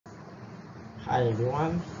Hi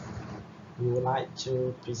everyone, we would like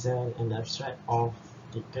to present an abstract of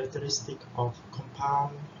the characteristic of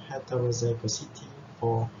compound heterozygosity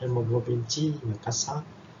for hemoglobin G-Makassar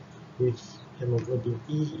with hemoglobin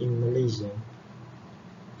E in Malaysia.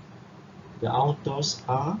 The authors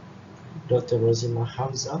are Dr. Roszymah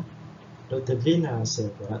Hamzah, Dr. Vina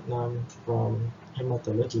Selvaratnam from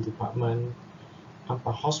Hematology Department,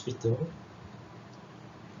 Hampa Hospital,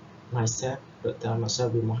 myself, Dr. Ahmad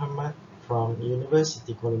Sabry Mohamad from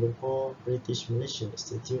University Kuala Lumpur, British Malaysian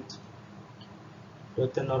Institute,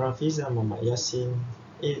 Dr. Norafiza Mohd Yasin,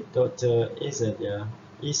 Dr. Azadia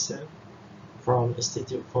Isa from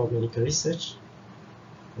Institute for Medical Research,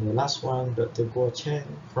 and the last one, Dr. Guo Chen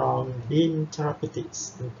from Beam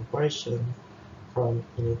Therapeutics Incorporation from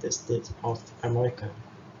United States of America.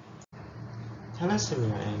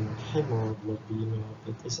 Thalassemia and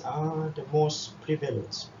hemoglobinopathies are the most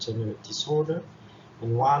prevalent genetic disorder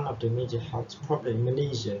and one of the major health problems in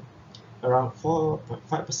Malaysia. Around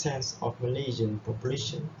 4.5% of Malaysian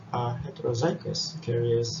population are heterozygous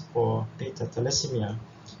carriers for beta-thalassemia.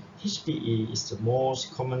 HBE is the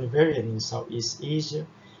most common variant in Southeast Asia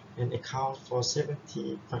and accounts for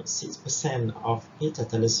 70.6% of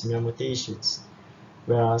beta-thalassemia mutations,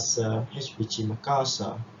 whereas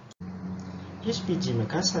G-Makassar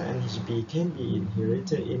and HBE can be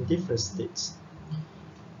inherited in different states,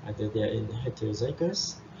 either they are in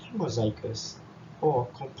heterozygous, homozygous, or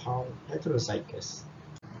compound heterozygous.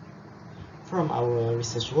 From our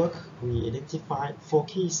research work, we identified 4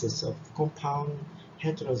 cases of compound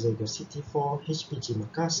heterozygosity for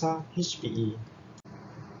G-Makassar HBE.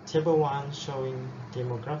 Table 1 showing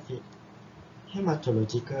demographic,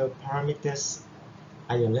 hematological parameters,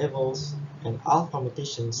 iron levels, and alpha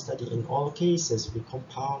mutation study in all cases with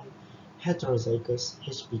compound heterozygous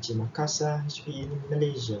G-Makassar HBE in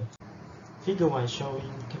Malaysia. Figure 1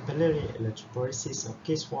 showing capillary electrophoresis of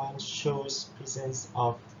case 1 shows presence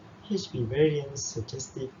of HB variants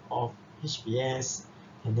suggestive of HBS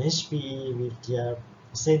and HBE with their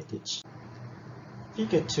percentage.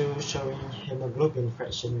 Figure 2 showing hemoglobin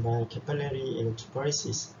fraction by capillary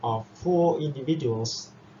electrophoresis of 4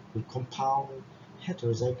 individuals with compound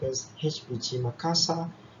heterozygous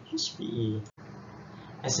G-Makassar HBE.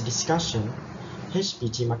 As a discussion,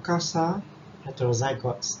 G-Makassar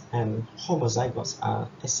heterozygotes and homozygotes are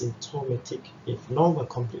asymptomatic with normal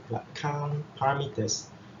complete blood count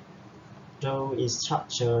parameters, though its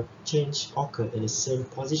structure change occurred in the same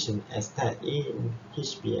position as that in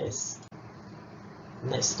HBS.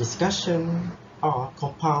 Next discussion are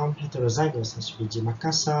compound heterozygous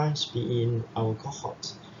G-Makassar HBE in our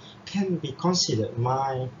cohort can be considered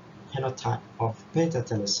mild phenotype of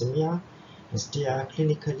beta-thalassemia, as they are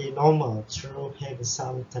clinically normal through having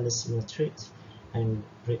some thalassemia trait and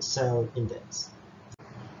red cell index.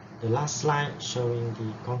 The last slide showing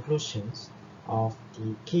the conclusions of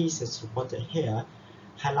the cases reported here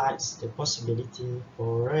highlights the possibility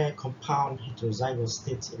for rare compound heterozygous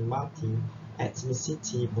states in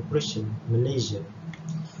multi-ethnicity population in Malaysia.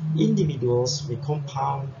 Individuals with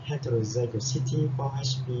compound heterozygosity for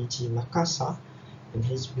G-Makassar and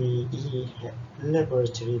HBE had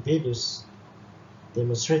laboratory values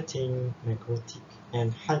demonstrating necrotic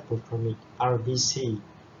and hypochromic RBC,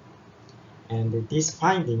 and this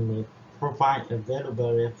finding may provide a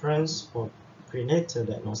valuable reference for prenatal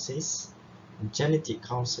diagnosis and genetic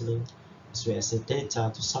counseling, as well as the data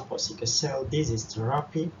to support sickle cell disease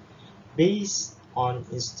therapy based on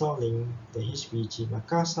installing the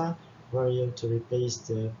G-Makassar variant to replace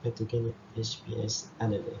the pathogenic HBS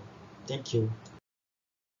allele. Thank you.